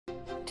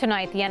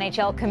Tonight, the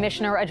NHL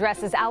commissioner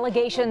addresses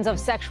allegations of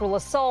sexual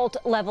assault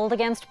leveled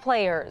against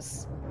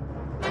players.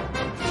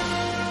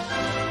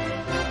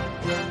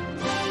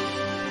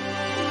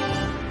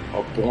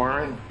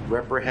 Abhorrent,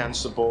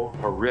 reprehensible,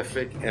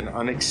 horrific, and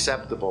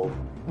unacceptable.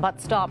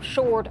 But stopped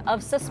short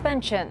of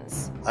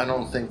suspensions. I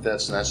don't think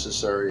that's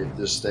necessary at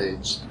this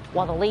stage.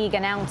 While the league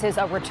announces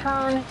a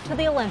return to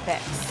the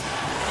Olympics.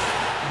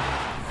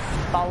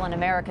 Fallen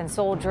American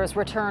soldiers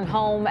return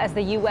home as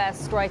the U.S.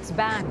 strikes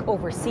back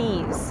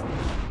overseas.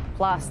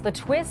 Plus, the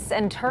twists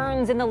and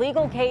turns in the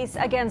legal case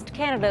against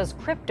Canada's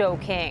crypto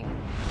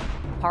king.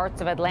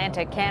 Parts of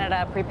Atlantic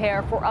Canada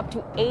prepare for up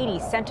to 80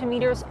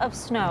 centimeters of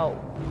snow.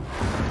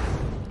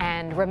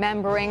 And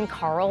remembering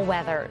Carl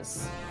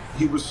Weathers.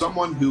 He was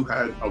someone who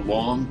had a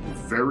long,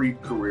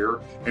 varied career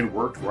and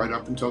worked right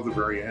up until the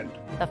very end.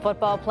 The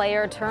football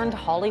player turned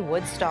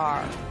Hollywood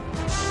star.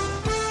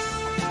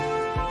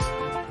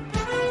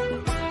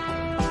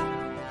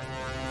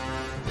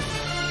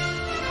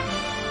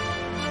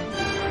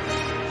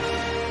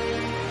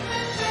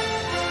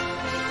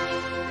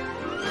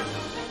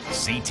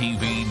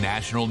 CTV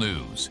National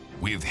News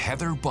with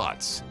Heather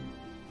Butts.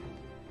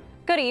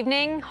 Good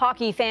evening.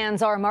 Hockey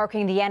fans are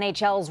marking the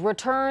NHL's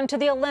return to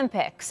the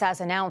Olympics,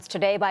 as announced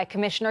today by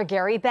Commissioner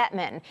Gary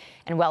Bettman.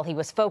 And while he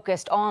was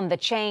focused on the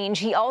change,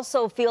 he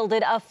also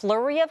fielded a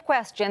flurry of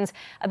questions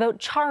about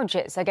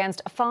charges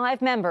against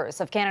 5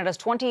 members of Canada's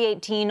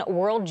 2018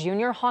 World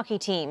Junior Hockey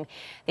Team.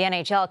 The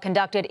NHL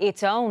conducted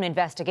its own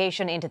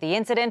investigation into the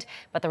incident,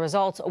 but the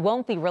results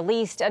won't be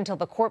released until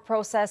the court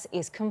process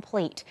is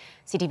complete.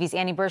 CTV's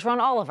Annie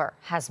Bergeron-Oliver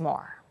has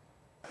more.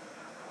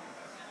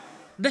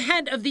 The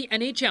head of the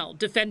NHL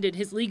defended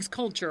his league's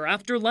culture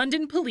after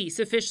London police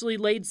officially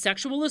laid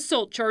sexual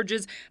assault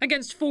charges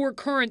against 4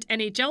 current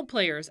NHL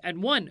players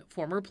and 1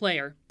 former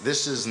player.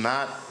 This is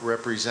not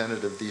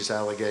representative, these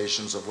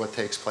allegations, of what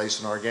takes place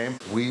in our game.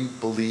 We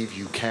believe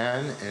you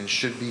can and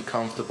should be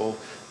comfortable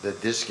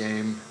that this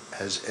game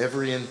has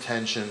every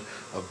intention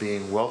of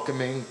being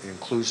welcoming,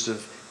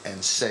 inclusive,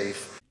 and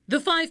safe. The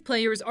 5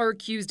 players are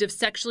accused of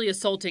sexually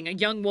assaulting a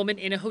young woman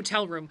in a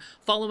hotel room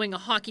following a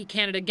Hockey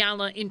Canada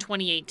gala in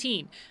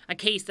 2018, a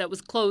case that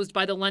was closed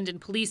by the London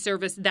Police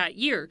Service that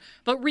year,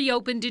 but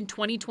reopened in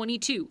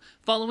 2022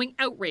 following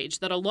outrage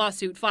that a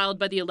lawsuit filed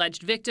by the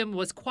alleged victim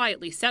was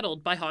quietly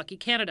settled by Hockey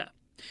Canada.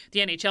 The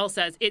NHL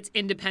says its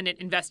independent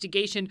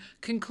investigation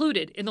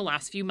concluded in the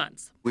last few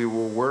months. We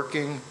were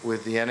working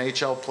with the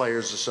NHL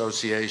Players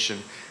Association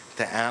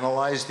to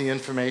analyze the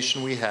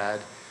information we had,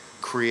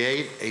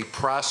 create a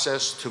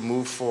process to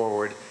move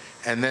forward,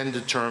 and then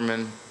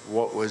determine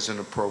what was an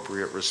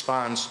appropriate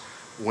response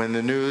when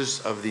the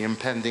news of the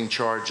impending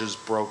charges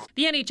broke.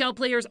 The NHL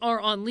players are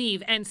on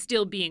leave and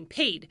still being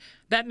paid.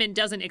 Bettman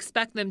doesn't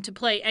expect them to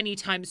play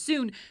anytime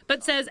soon,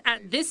 but says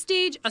at this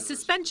stage a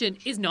suspension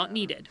is not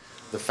needed.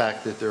 The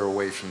fact that they're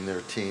away from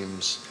their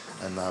teams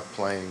and not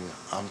playing,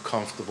 I'm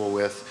comfortable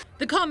with.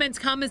 The comments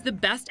come as the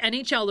best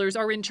NHLers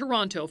are in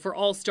Toronto for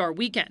All-Star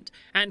Weekend.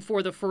 And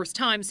for the first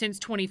time since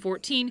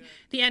 2014,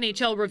 the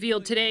NHL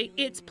revealed today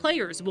its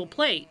players will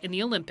play in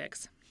the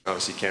Olympics.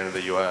 Obviously,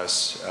 Canada,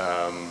 U.S.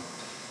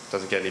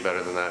 Doesn't get any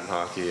better than that in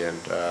hockey, and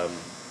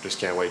just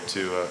can't wait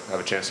to have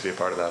a chance to be a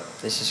part of that.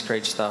 This is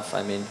great stuff.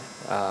 I mean,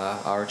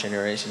 our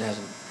generation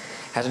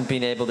hasn't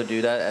been able to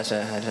do that as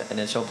an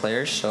NHL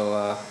player,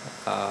 so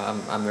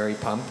I'm very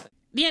pumped.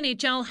 The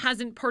NHL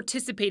hasn't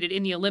participated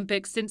in the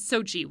Olympics since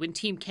Sochi, when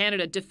Team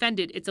Canada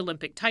defended its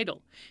Olympic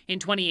title. In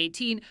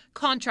 2018,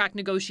 contract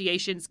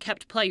negotiations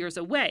kept players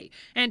away,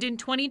 and in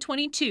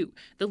 2022,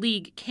 the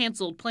league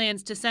canceled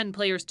plans to send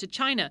players to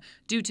China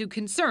due to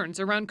concerns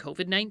around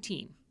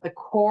COVID-19. The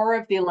core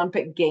of the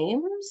Olympic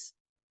Games,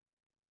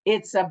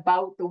 it's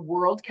about the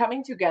world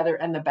coming together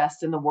and the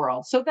best in the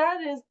world. So that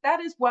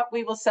is what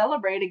we will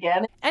celebrate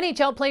again.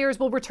 NHL players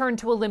will return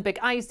to Olympic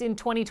ice in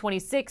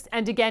 2026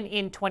 and again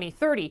in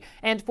 2030.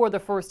 And for the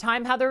first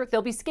time, Heather,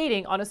 they'll be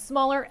skating on a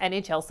smaller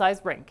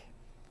NHL-sized rink.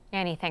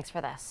 Annie, thanks for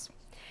this.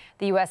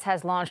 The U.S.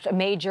 has launched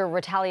major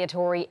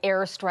retaliatory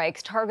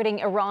airstrikes targeting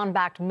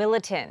Iran-backed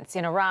militants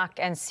in Iraq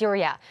and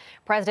Syria.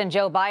 President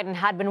Joe Biden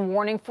had been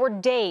warning for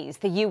days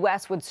the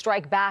U.S. would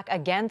strike back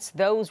against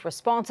those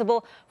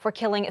responsible for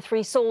killing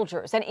 3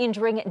 soldiers and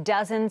injuring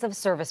dozens of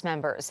service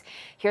members.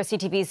 Here's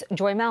CTV's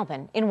Joy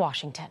Malbin in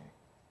Washington.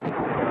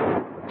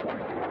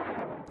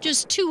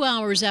 Just 2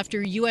 hours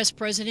after U.S.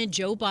 President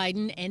Joe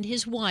Biden and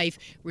his wife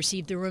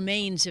received the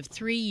remains of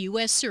 3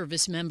 U.S.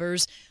 service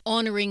members,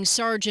 honoring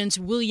Sergeants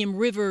William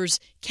Rivers,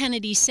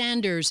 Kennedy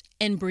Sanders,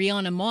 and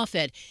Breonna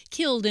Moffett,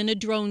 killed in a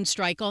drone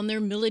strike on their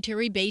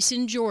military base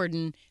in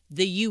Jordan,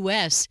 the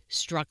U.S.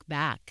 struck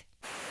back.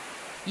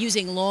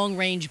 Using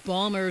long-range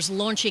bombers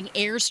launching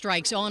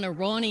airstrikes on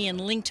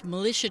Iranian-linked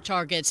militia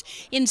targets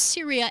in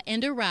Syria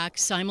and Iraq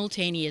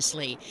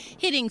simultaneously,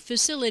 hitting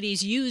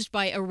facilities used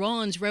by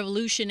Iran's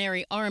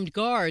Revolutionary Armed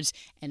Guards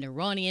and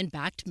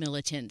Iranian-backed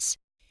militants.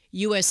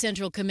 U.S.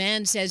 Central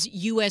Command says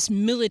U.S.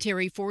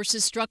 military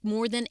forces struck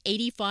more than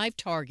 85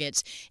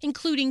 targets,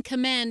 including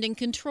command and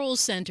control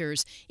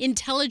centers,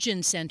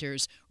 intelligence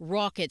centers,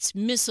 rockets,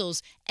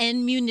 missiles,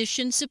 and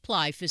munition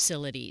supply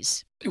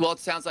facilities. Well, it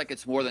sounds like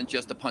it's more than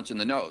just a punch in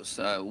the nose,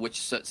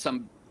 which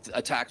some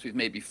attacks we've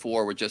made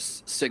before were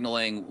just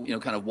signaling,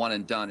 kind of one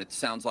and done. It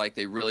sounds like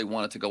they really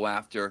wanted to go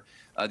after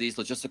these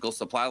logistical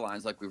supply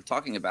lines like we were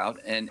talking about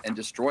and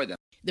destroy them.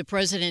 The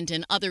president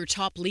and other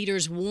top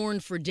leaders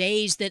warned for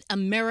days that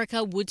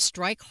America would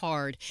strike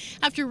hard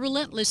after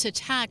relentless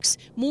attacks,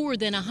 more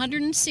than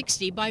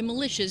 160 by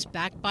militias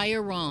backed by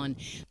Iran.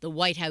 The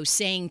White House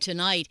saying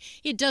tonight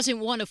it doesn't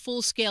want a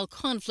full-scale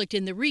conflict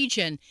in the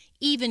region,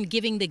 even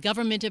giving the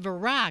government of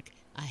Iraq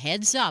a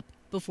heads up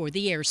before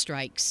the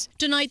airstrikes.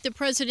 Tonight, the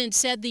president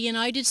said the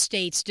United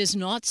States does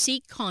not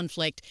seek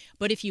conflict,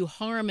 but if you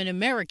harm an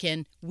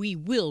American, we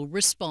will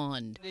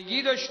respond.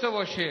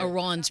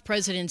 Iran's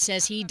president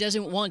says he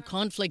doesn't want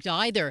conflict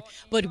either,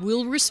 but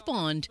will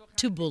respond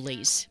to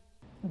bullies.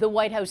 The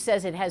White House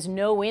says it has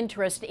no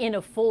interest in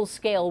a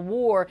full-scale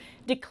war,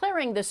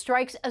 declaring the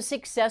strikes a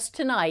success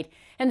tonight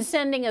and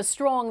sending a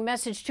strong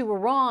message to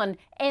Iran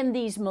and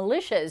these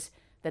militias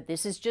that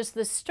this is just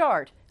the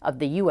start of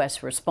the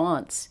U.S.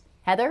 response.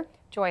 Heather?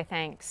 Joy,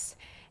 thanks.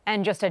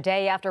 And just a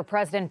day after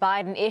President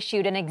Biden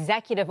issued an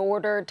executive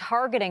order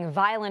targeting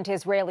violent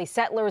Israeli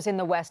settlers in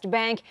the West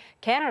Bank,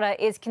 Canada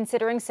is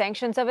considering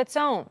sanctions of its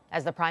own,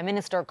 as the Prime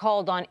Minister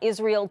called on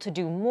Israel to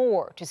do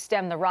more to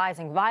stem the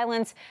rising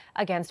violence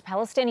against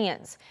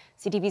Palestinians.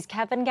 CTV's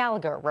Kevin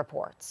Gallagher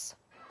reports.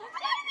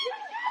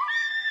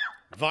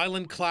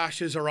 Violent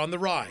clashes are on the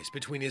rise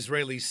between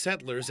Israeli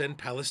settlers and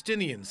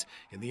Palestinians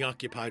in the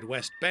occupied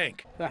West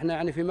Bank.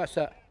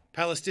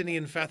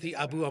 Palestinian Fathi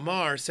Abu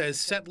Ammar says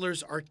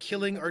settlers are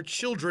killing our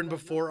children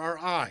before our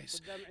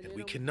eyes, and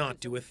we cannot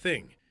do a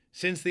thing.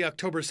 Since the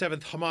October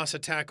 7th Hamas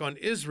attack on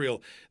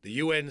Israel, the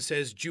UN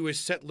says Jewish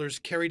settlers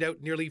carried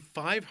out nearly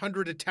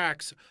 500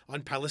 attacks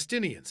on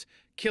Palestinians,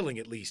 killing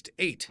at least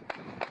 8.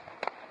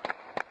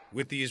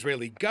 With the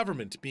Israeli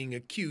government being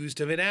accused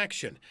of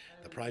inaction,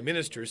 the Prime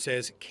Minister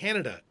says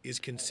Canada is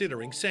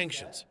considering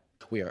sanctions.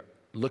 We are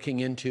looking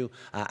into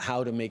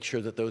how to make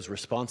sure that those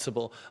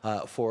responsible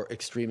for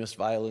extremist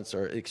violence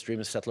or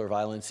extremist settler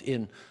violence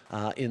in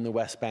the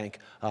West Bank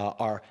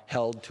are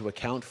held to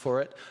account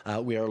for it.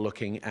 We are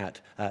looking at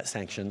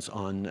sanctions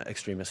on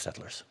extremist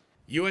settlers.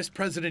 U.S.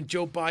 President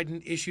Joe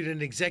Biden issued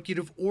an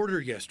executive order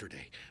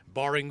yesterday,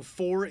 barring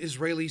 4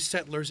 Israeli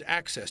settlers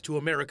access to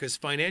America's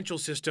financial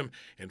system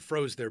and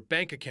froze their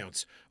bank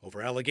accounts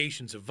over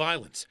allegations of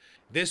violence.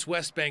 This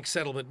West Bank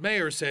settlement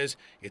mayor says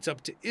it's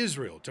up to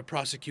Israel to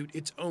prosecute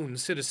its own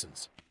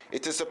citizens.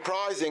 It is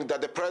surprising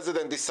that the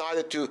president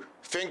decided to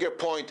finger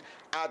point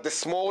at the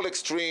small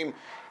extreme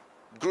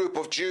group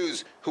of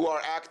Jews who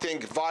are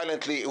acting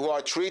violently, who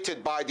are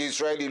treated by the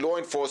Israeli law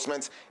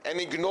enforcement, and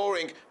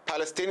ignoring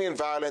Palestinian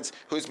violence,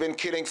 who's been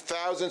killing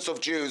thousands of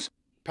Jews.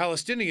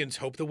 Palestinians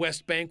hope the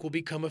West Bank will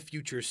become a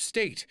future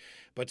state,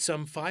 but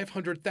some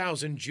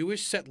 500,000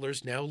 Jewish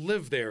settlers now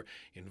live there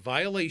in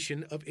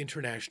violation of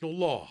international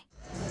law.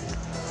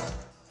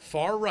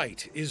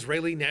 Far-right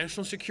Israeli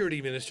National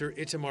Security Minister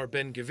Itamar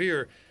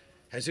Ben-Gvir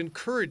has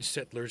encouraged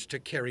settlers to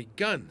carry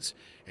guns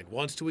and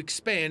wants to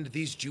expand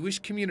these Jewish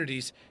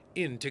communities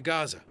into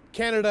Gaza.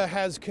 Canada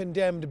has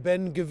condemned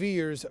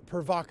Ben-Gvir's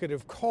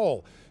provocative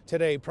call.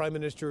 Today, Prime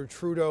Minister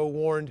Trudeau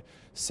warned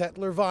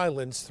settler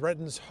violence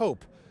threatens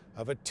hope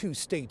of a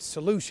two-state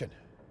solution.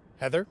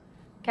 Heather?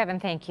 Kevin,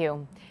 thank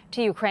you.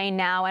 To Ukraine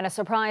now, and a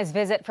surprise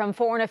visit from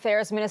Foreign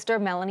Affairs Minister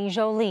Melanie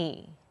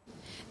Joly.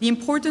 The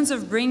importance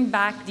of bringing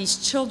back these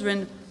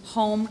children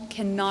home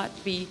cannot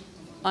be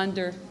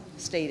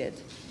understated.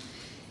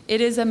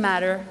 It is a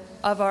matter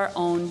of our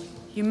own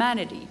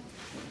humanity.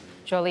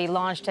 Joly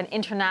launched an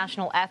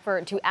international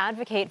effort to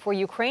advocate for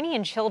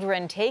Ukrainian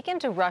children taken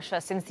to Russia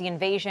since the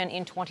invasion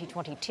in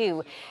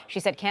 2022. She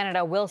said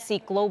Canada will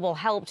seek global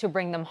help to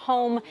bring them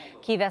home.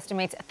 Kyiv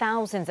estimates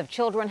thousands of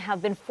children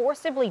have been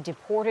forcibly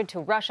deported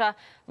to Russia.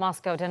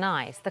 Moscow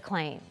denies the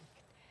claim.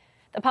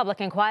 The public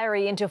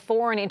inquiry into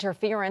foreign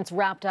interference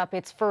wrapped up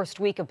its first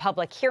week of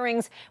public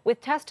hearings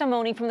with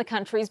testimony from the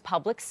country's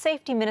public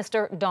safety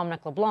minister,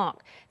 Dominic Leblanc.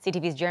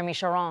 CTV's Jeremy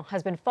Charon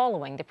has been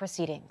following the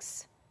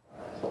proceedings.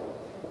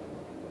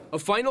 A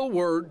final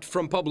word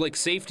from Public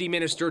Safety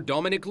Minister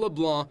Dominic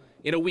Leblanc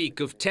in a week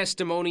of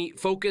testimony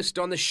focused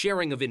on the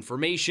sharing of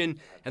information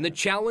and the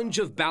challenge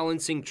of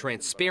balancing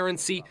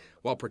transparency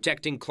while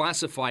protecting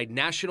classified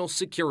national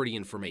security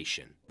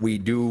information. We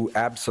do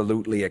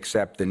absolutely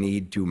accept the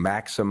need to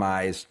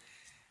maximize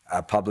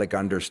public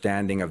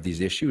understanding of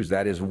these issues.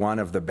 That is one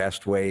of the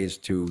best ways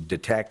to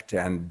detect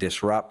and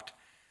disrupt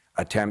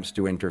attempts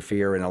to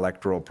interfere in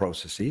electoral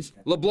processes.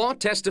 LeBlanc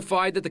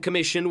testified that the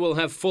commission will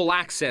have full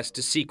access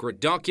to secret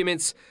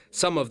documents.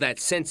 Some of that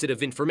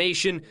sensitive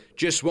information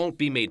just won't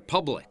be made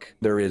public.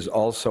 There is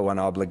also an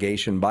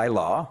obligation by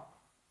law,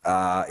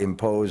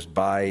 imposed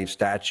by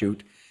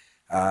statute,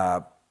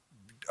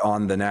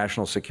 on the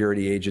national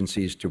security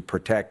agencies to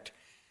protect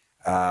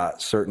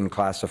certain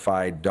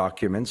classified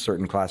documents,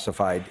 certain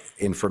classified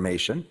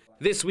information.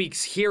 This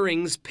week's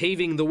hearings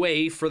paving the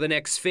way for the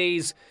next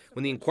phase,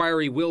 when the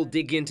inquiry will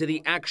dig into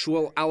the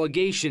actual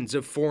allegations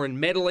of foreign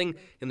meddling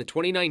in the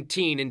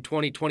 2019 and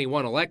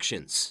 2021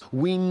 elections.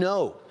 We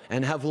know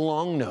and have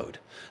long known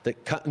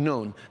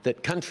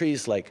that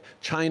countries like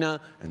China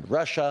and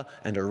Russia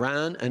and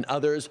Iran and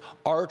others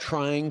are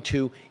trying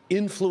to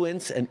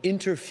influence and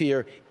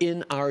interfere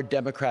in our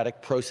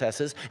democratic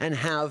processes and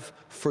have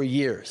for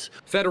years.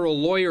 Federal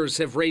lawyers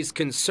have raised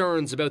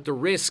concerns about the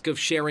risk of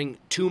sharing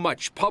too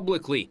much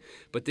publicly,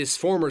 but this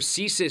former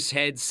CSIS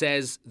head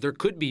says there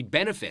could be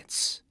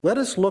benefits. Let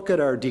us look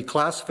at our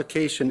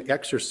declassification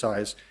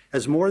exercise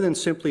as more than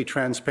simply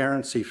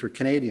transparency for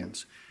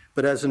Canadians,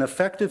 but as an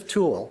effective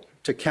tool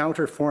to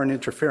counter foreign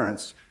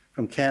interference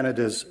from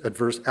Canada's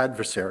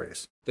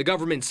adversaries. The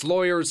government's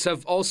lawyers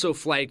have also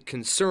flagged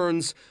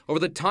concerns over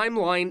the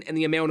timeline and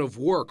the amount of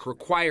work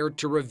required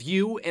to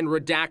review and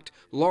redact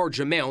large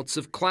amounts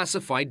of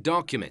classified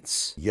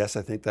documents. Yes,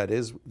 I think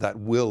that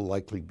will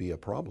likely be a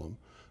problem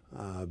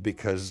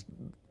because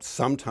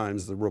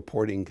sometimes the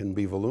reporting can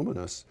be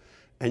voluminous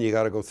and you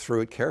got to go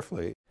through it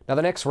carefully. Now,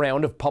 the next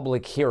round of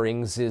public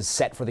hearings is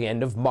set for the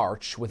end of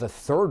March, with a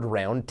third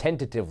round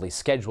tentatively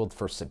scheduled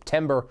for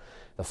September.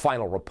 The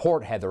final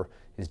report, Heather,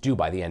 is due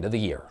by the end of the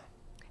year.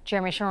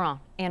 Jeremy Charon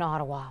in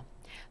Ottawa.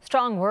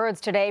 Strong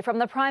words today from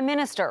the Prime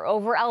Minister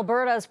over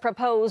Alberta's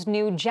proposed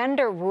new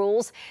gender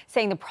rules,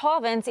 saying the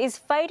province is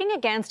fighting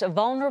against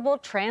vulnerable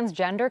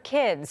transgender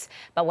kids.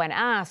 But when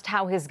asked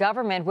how his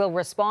government will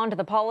respond to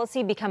the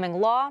policy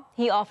becoming law,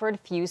 he offered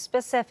few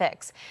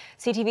specifics.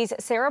 CTV's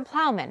Sarah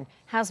Plowman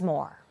has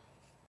more.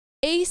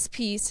 Ace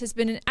Peace has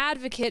been an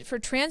advocate for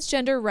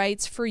transgender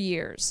rights for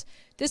years.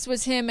 This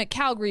was him at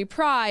Calgary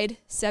Pride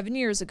 7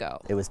 years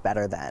ago. It was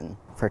better then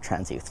for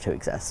trans youth to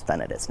exist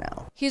than it is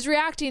now. He's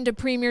reacting to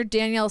Premier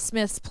Danielle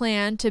Smith's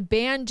plan to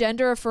ban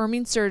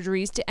gender-affirming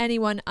surgeries to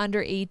anyone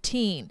under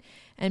 18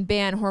 and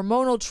ban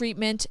hormonal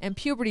treatment and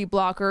puberty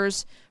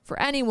blockers for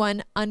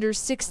anyone under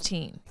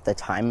 16. The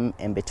time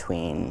in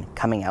between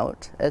coming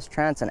out as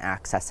trans and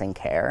accessing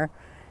care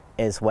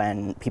is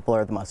when people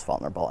are the most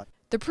vulnerable.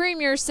 The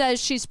Premier says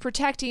she's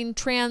protecting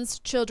trans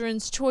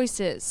children's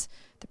choices.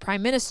 The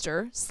Prime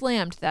Minister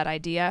slammed that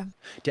idea.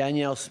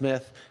 Danielle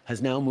Smith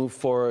has now moved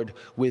forward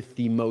with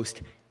the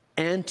most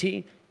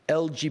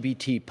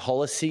anti-LGBT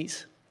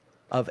policies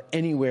of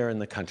anywhere in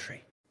the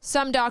country.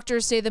 Some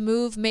doctors say the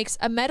move makes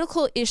a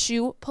medical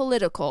issue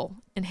political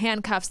and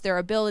handcuffs their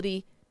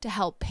ability to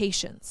help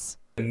patients.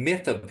 The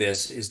myth of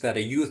this is that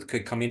a youth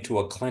could come into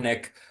a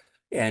clinic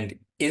and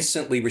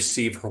instantly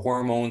receive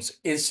hormones,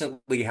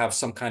 instantly have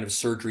some kind of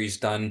surgeries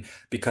done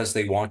because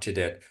they wanted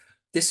it.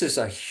 This is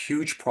a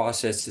huge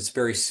process. It's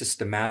very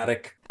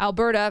systematic.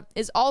 Alberta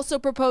is also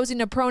proposing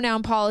a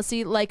pronoun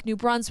policy like New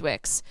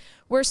Brunswick's,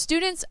 where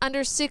students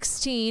under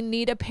 16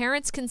 need a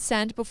parent's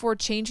consent before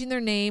changing their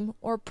name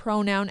or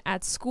pronoun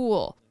at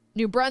school.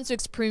 New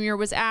Brunswick's premier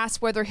was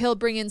asked whether he'll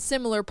bring in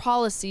similar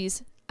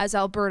policies as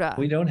Alberta.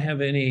 We don't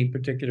have any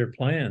particular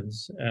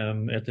plans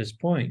at this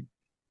point.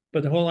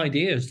 But the whole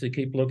idea is to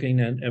keep looking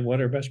at what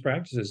are best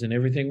practices in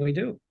everything we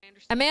do.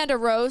 Amanda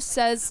Rose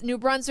says New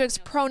Brunswick's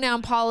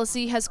pronoun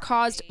policy has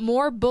caused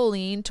more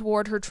bullying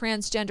toward her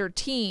transgender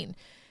teen.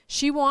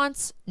 She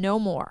wants no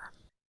more.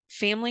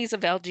 Families of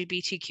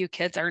LGBTQ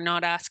kids are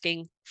not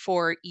asking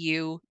for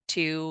you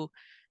to,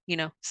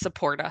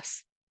 support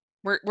us.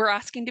 We're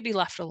asking to be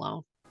left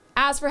alone.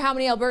 As for how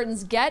many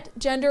Albertans get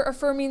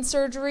gender-affirming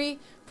surgery,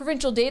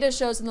 provincial data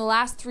shows in the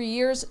last 3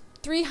 years,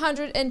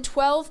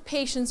 312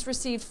 patients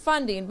received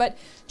funding, but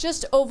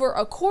just over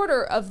a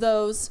quarter of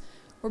those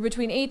were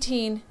between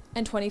 18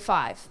 and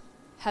 25.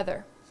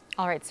 Heather.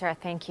 All right, Sarah,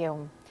 thank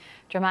you.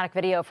 Dramatic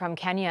video from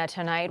Kenya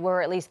tonight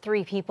where at least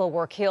 3 people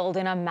were killed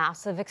in a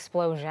massive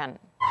explosion.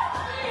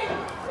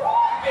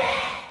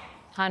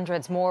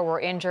 Hundreds more were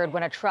injured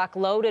when a truck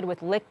loaded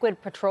with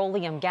liquid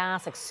petroleum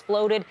gas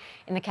exploded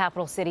in the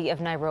capital city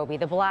of Nairobi.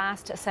 The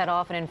blast set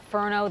off an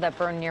inferno that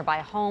burned nearby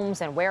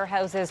homes and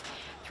warehouses.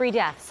 3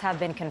 deaths have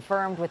been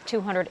confirmed, with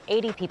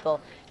 280 people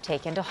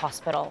taken to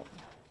hospital.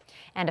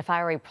 And a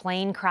fiery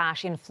plane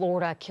crash in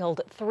Florida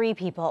killed 3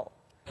 people.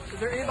 Is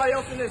there anybody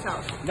else in this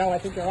house? No, I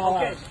think they're all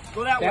out.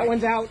 Go that way. That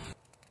one's out.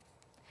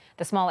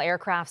 The small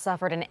aircraft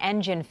suffered an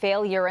engine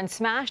failure and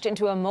smashed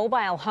into a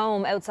mobile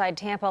home outside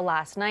Tampa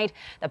last night.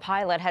 The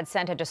pilot had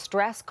sent a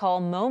distress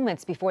call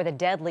moments before the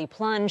deadly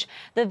plunge.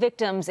 The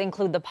victims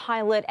include the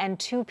pilot and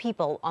 2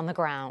 people on the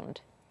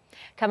ground.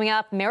 Coming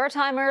up,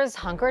 Maritimers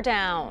hunker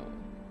down.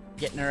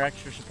 Getting our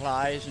extra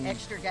supplies and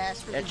extra gas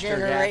for the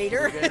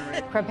generator.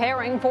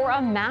 Preparing for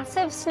a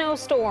massive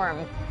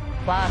snowstorm.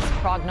 Plus,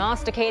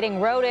 prognosticating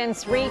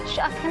rodents reach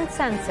a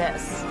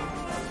consensus.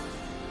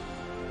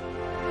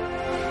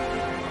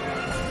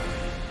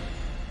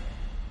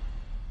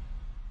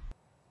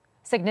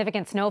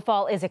 Significant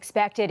snowfall is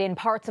expected in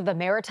parts of the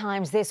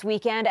Maritimes this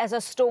weekend as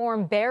a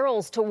storm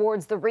barrels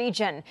towards the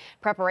region.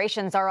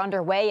 Preparations are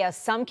underway as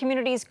some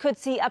communities could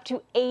see up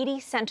to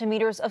 80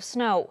 centimeters of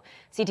snow.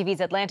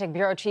 CTV's Atlantic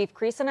Bureau Chief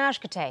Krisa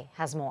Nashkate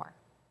has more.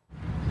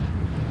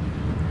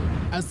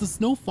 As the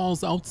snow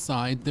falls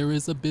outside, there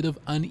is a bit of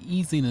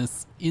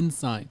uneasiness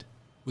inside,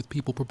 with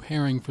people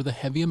preparing for the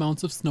heavy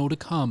amounts of snow to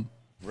come.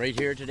 Right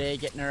here today,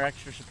 getting our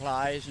extra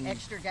supplies and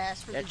extra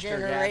gas for the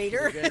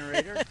generator.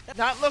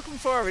 Not looking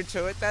forward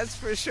to it, that's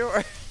for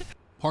sure.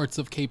 Parts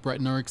of Cape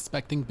Breton are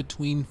expecting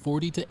between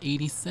 40 to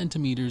 80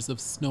 centimeters of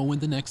snow in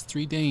the next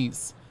 3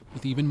 days,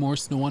 with even more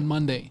snow on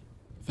Monday.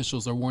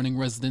 Officials are warning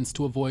residents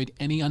to avoid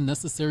any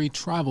unnecessary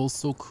travel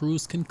so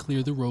crews can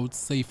clear the roads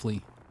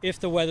safely. If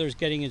the weather's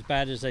getting as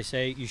bad as they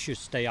say, you should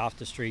stay off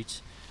the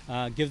streets.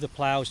 Give the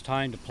plows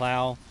time to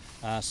plow,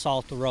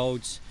 salt the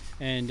roads,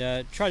 and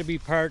try to be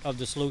part of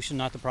the solution,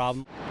 not the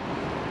problem.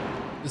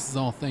 This is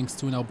all thanks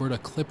to an Alberta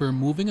clipper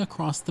moving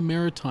across the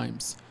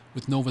Maritimes,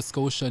 with Nova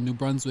Scotia, New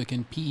Brunswick,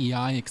 and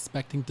PEI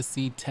expecting to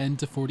see 10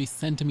 to 40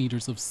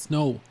 centimeters of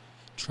snow.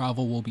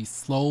 Travel will be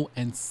slow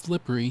and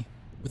slippery,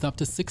 with up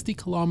to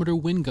 60-kilometer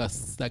wind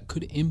gusts that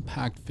could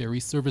impact ferry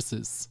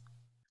services.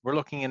 We're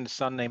looking into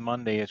Sunday,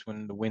 Monday is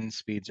when the wind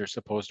speeds are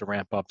supposed to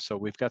ramp up, so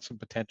we've got some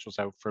potentials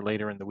out for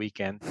later in the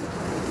weekend.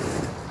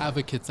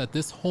 Advocates at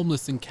this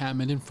homeless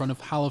encampment in front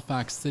of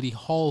Halifax City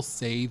Hall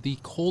say the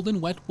cold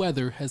and wet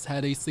weather has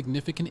had a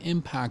significant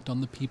impact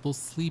on the people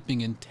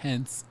sleeping in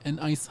tents and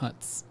ice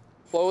huts.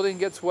 Clothing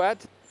gets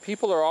wet,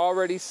 people are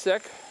already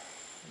sick,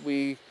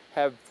 we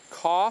have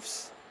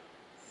coughs,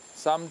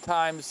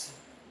 sometimes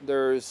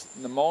there's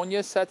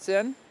pneumonia sets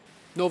in.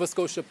 Nova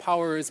Scotia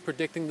Power is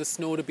predicting the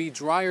snow to be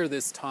drier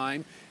this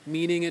time,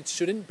 meaning it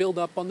shouldn't build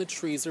up on the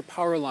trees or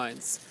power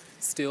lines.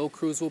 Still,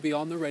 crews will be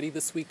on the ready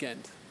this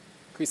weekend.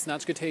 Chris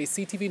Nachkate,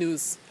 CTV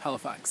News,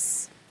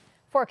 Halifax.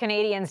 For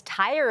Canadians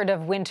tired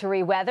of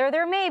wintry weather,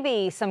 there may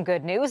be some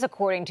good news,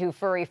 according to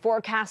furry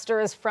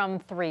forecasters from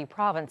 3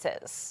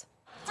 provinces.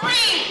 3,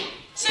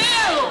 2,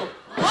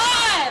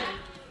 1!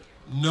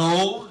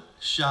 No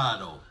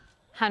shadow.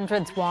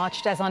 Hundreds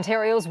watched as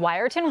Ontario's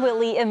Wyerton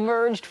Willie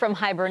emerged from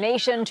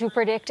hibernation to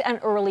predict an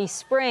early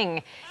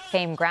spring.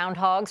 Famed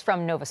groundhogs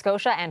from Nova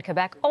Scotia and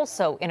Quebec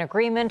also in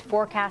agreement,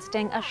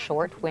 forecasting a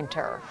short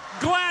winter.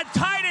 Glad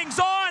tidings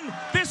on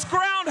this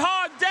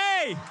Groundhog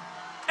Day!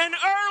 An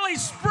early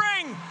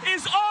spring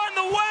is on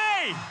the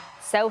way!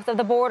 South of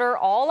the border,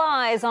 all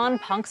eyes on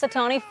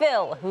Punxsutawney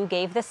Phil, who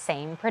gave the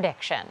same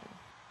prediction.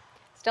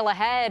 Still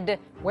ahead,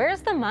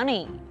 where's the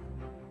money?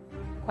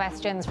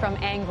 Questions from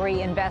angry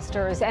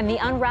investors and the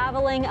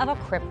unraveling of a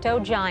crypto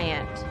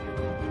giant.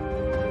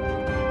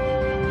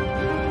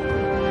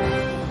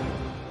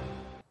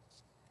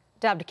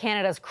 Dubbed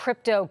Canada's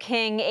crypto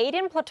king,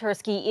 Aidan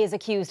Platersky is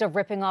accused of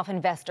ripping off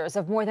investors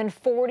of more than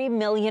 $40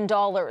 million.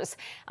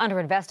 Under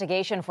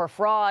investigation for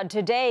fraud,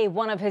 today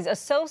one of his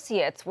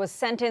associates was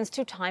sentenced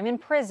to time in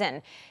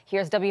prison.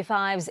 Here's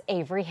W5's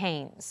Avery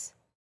Haynes.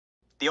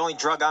 The only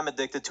drug I'm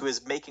addicted to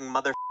is making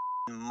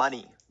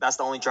money. That's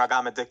the only drug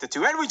I'm addicted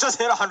to. And we just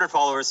hit 100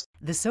 followers.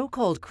 The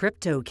so-called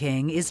crypto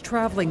king is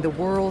traveling the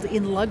world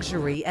in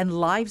luxury and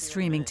live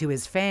streaming to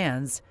his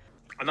fans.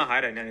 I'm not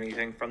hiding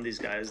anything from these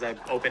guys.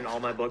 I've opened all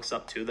my books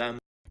up to them.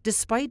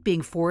 Despite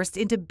being forced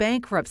into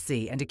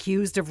bankruptcy and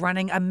accused of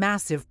running a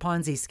massive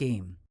Ponzi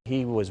scheme.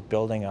 He was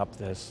building up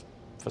this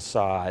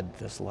facade,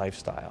 this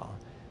lifestyle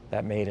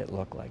that made it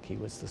look like he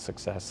was the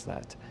success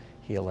that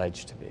he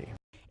alleged to be.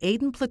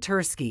 Aidan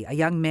Platersky, a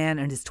young man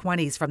in his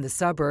 20s from the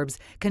suburbs,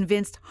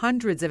 convinced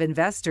hundreds of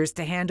investors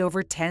to hand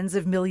over tens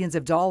of millions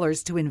of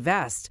dollars to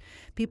invest.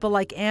 People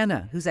like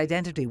Anna, whose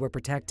identity we're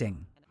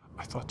protecting.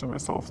 I thought to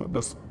myself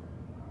that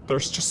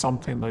there's just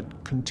something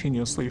that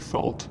continuously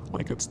felt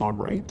like it's not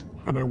right,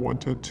 and I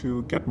wanted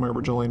to get my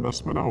original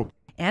investment out.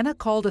 Anna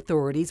called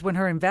authorities when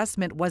her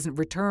investment wasn't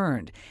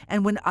returned,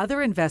 and when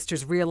other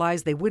investors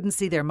realized they wouldn't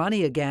see their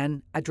money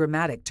again, a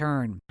dramatic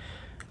turn.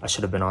 I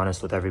should have been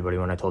honest with everybody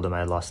when I told them I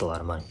had lost a lot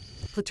of money.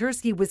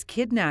 Platersky was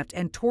kidnapped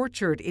and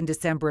tortured in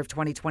December of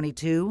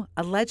 2022,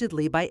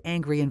 allegedly by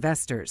angry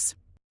investors.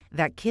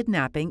 That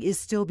kidnapping is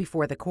still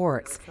before the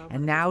courts,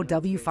 and now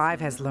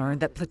W5 has learned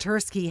that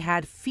Platersky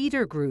had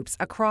feeder groups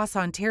across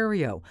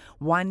Ontario,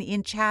 one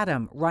in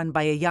Chatham run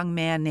by a young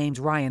man named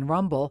Ryan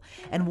Rumble,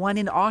 and one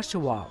in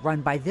Oshawa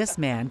run by this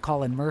man,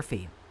 Colin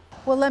Murphy.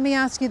 Well, let me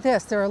ask you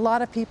this. There are a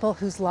lot of people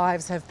whose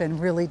lives have been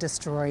really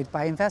destroyed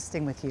by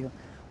investing with you.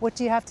 What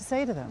do you have to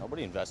say to them?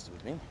 Nobody invested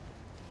with me.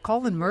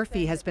 Colin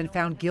Murphy has been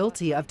found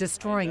guilty of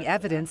destroying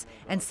evidence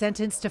and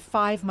sentenced to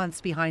 5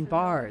 months behind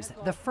bars,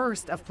 the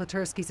first of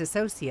Platersky's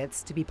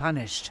associates to be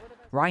punished.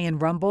 Ryan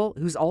Rumble,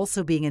 who's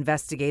also being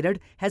investigated,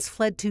 has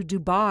fled to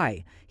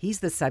Dubai. He's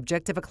the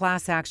subject of a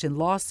class action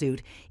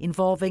lawsuit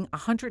involving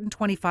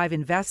 125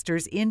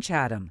 investors in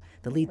Chatham.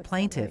 The lead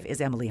plaintiff is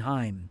Emily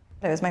Heim.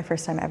 It was my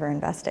first time ever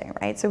investing,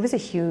 right? So it was a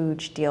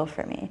huge deal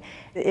for me.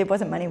 It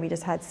wasn't money we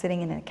just had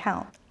sitting in an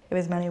account. It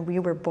was money we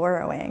were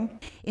borrowing.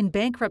 In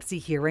bankruptcy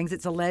hearings,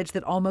 it's alleged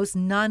that almost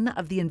none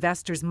of the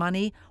investors'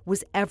 money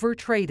was ever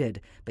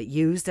traded, but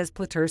used as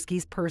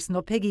Platersky's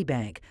personal piggy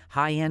bank,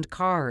 high-end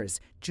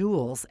cars,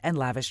 jewels, and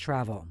lavish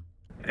travel.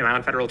 Am I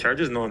on federal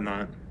charges? No, I'm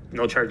not.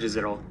 No charges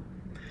at all.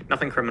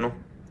 Nothing criminal.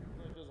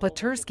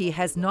 Platursky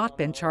has not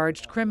been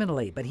charged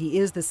criminally, but he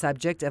is the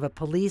subject of a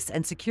Police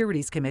and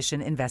Securities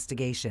Commission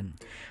investigation.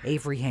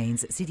 Avery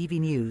Haynes, CTV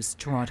News,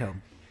 Toronto.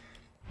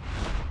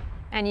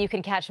 And you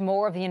can catch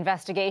more of the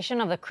investigation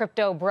of the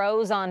Crypto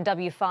Bros on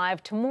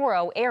W5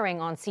 tomorrow,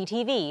 airing on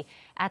CTV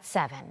at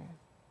 7.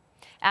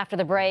 After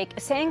the break,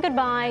 saying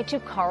goodbye to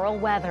Carl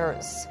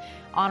Weathers,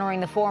 honoring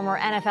the former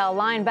NFL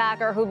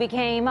linebacker who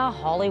became a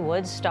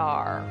Hollywood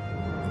star.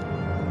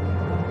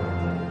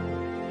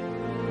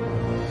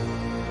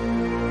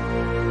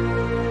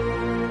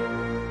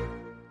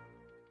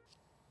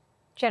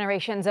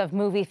 Generations of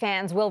movie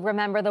fans will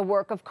remember the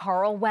work of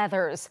Carl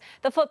Weathers,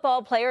 the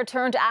football player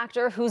turned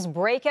actor whose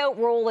breakout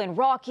role in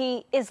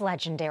Rocky is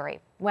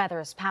legendary.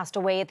 Weathers passed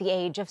away at the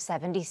age of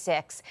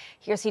 76.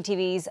 Here's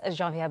CTV's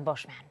Geneviève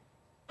Bushman.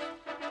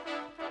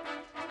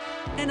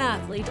 An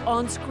athlete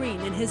on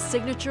screen in his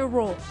signature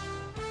role.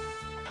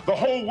 The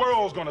whole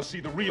world's gonna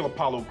see the real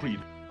Apollo Creed.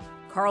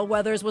 Carl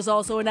Weathers was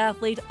also an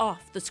athlete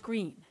off the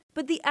screen.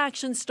 But the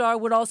action star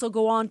would also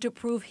go on to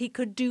prove he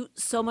could do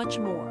so much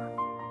more.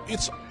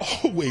 It's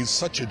always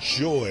such a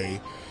joy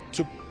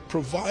to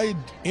provide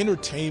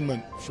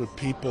entertainment for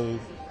people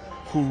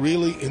who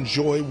really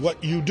enjoy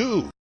what you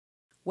do.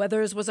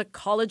 Weathers was a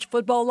college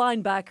football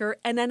linebacker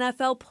and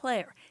NFL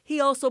player.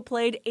 He also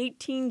played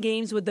 18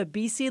 games with the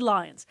BC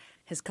Lions.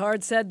 His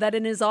card said that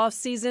in his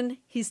off-season,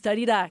 he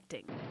studied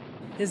acting.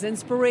 His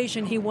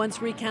inspiration, he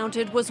once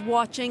recounted, was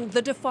watching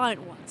The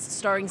Defiant Ones,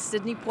 starring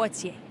Sidney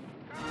Poitier.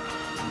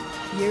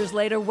 Years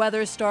later,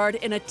 Weathers starred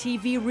in a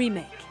TV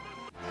remake.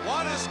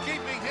 What is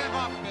keeping him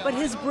up? But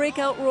his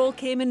breakout role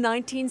came in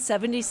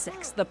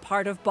 1976, the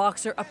part of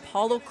boxer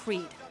Apollo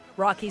Creed,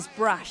 Rocky's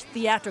brash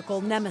theatrical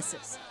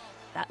nemesis.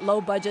 That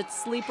low-budget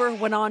sleeper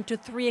went on to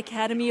 3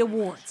 Academy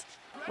Awards.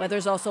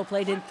 Weathers also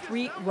played in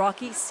 3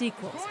 Rocky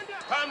sequels.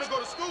 Time to go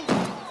to school.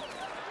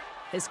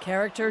 His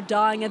character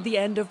dying at the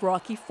end of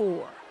Rocky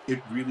IV.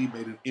 It really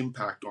made an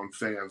impact on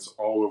fans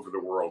all over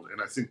the world,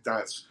 and I think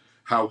that's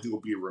how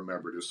he'll be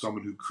remembered, as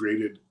someone who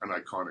created an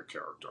iconic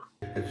character.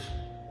 It's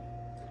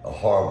a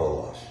horrible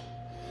loss.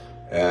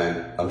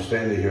 And I'm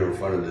standing here in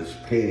front of this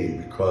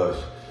painting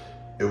because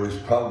it was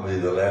probably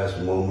the last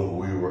moment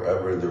we were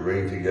ever in the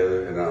ring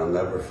together, and I'll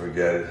never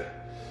forget it.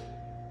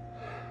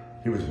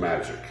 He was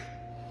magic.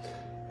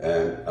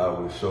 And I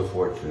was so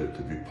fortunate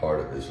to be part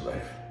of his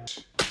life.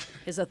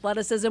 His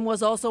athleticism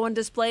was also on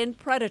display in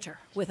Predator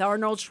with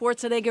Arnold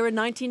Schwarzenegger in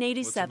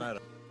 1987.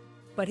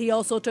 But he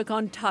also took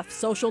on tough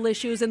social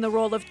issues in the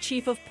role of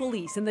chief of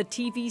police in the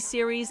TV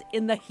series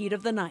In the Heat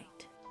of the Night.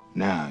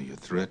 Now you're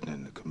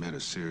threatening to commit a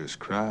serious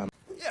crime.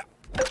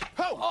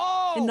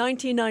 In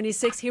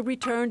 1996, he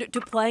returned to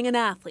playing an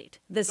athlete,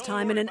 this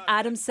time in an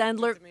Adam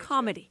Sandler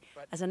comedy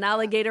as an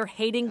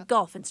alligator-hating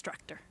golf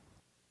instructor.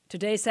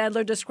 Today,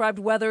 Sandler described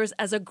Weathers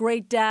as a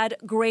great dad,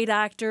 great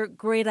actor,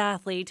 great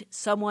athlete,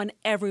 someone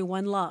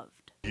everyone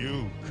loved.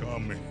 You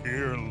come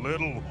here,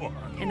 little one.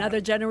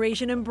 Another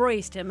generation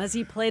embraced him as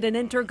he played an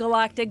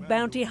intergalactic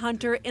bounty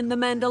hunter in The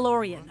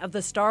Mandalorian of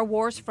the Star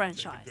Wars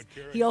franchise.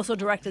 He also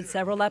directed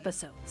several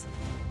episodes.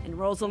 In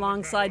roles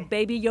alongside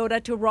Baby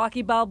Yoda to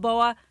Rocky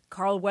Balboa,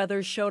 Carl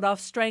Weathers showed off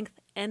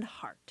strength and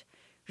heart.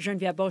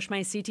 Geneviève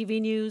Bushman,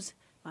 CTV News,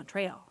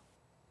 Montreal.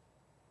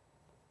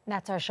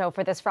 That's our show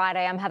for this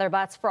Friday. I'm Heather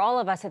Butts. For all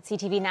of us at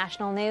CTV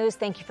National News,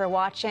 thank you for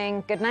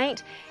watching. Good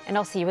night, and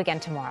I'll see you again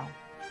tomorrow.